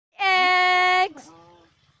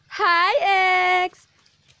Hi, ex!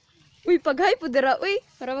 Uy, paghay po dira, uy.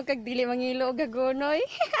 Para magkagdili mangilo o gagonoy.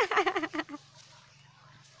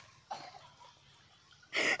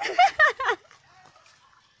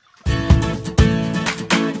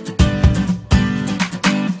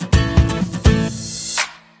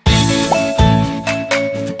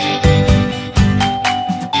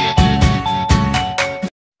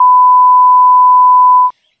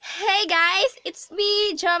 Hey guys, it's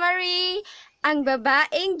me, Jomari, ang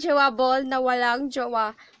babaeng jowable na walang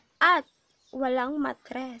jowa at walang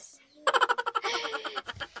matres.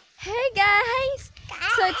 Hey guys!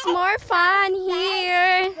 So it's more fun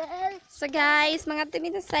here. So guys, mga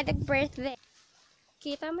tuminong sa birthday.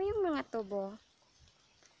 Kita mo yung mga tubo.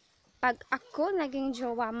 Pag ako naging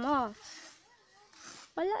jowa mo,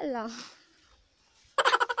 wala lang.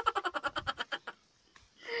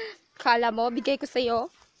 Kala mo, bigay ko sa'yo?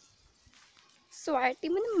 Swerte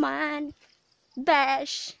mo naman.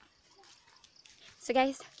 Besh. So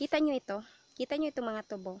guys, kita nyo ito. Kita nyo ito mga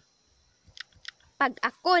tubo. Pag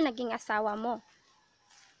ako naging asawa mo,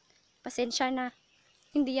 pasensya na.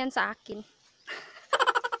 Hindi yan sa akin.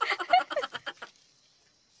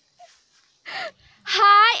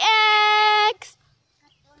 Hi, ex!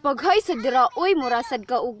 Pag hi sa dira, uy, murasad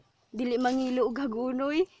ka og dili mangilo og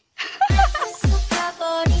hagunoy.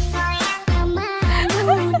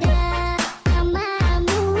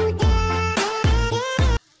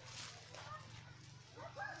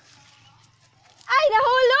 Ay,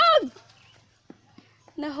 nahulog!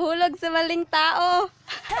 Nahulog sa maling tao.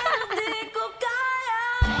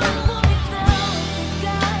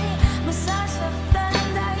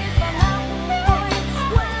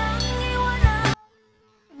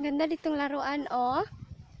 Ang ganda ditong laruan, oh.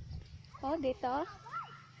 Oh, dito.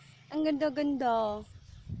 Ang ganda-ganda.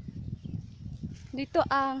 Dito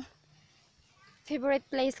ang favorite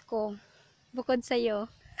place ko. Bukod sa'yo.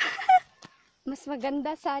 Mas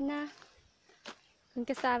maganda sana kung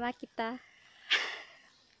kasama kita.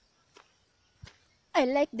 I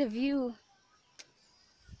like the view.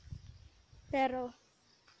 Pero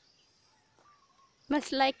mas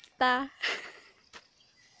like kita.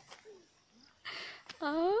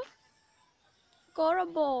 Ah?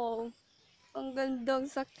 Adorable. Ang gandang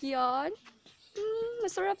sakyan.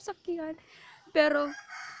 Masarap sakyan. Pero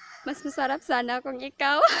mas masarap sana kung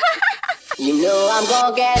ikaw. You know I'm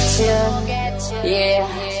gonna get you. Yeah.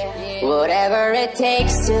 Whatever it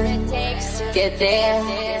takes to get there.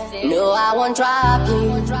 No, I won't drop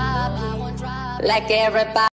you like everybody.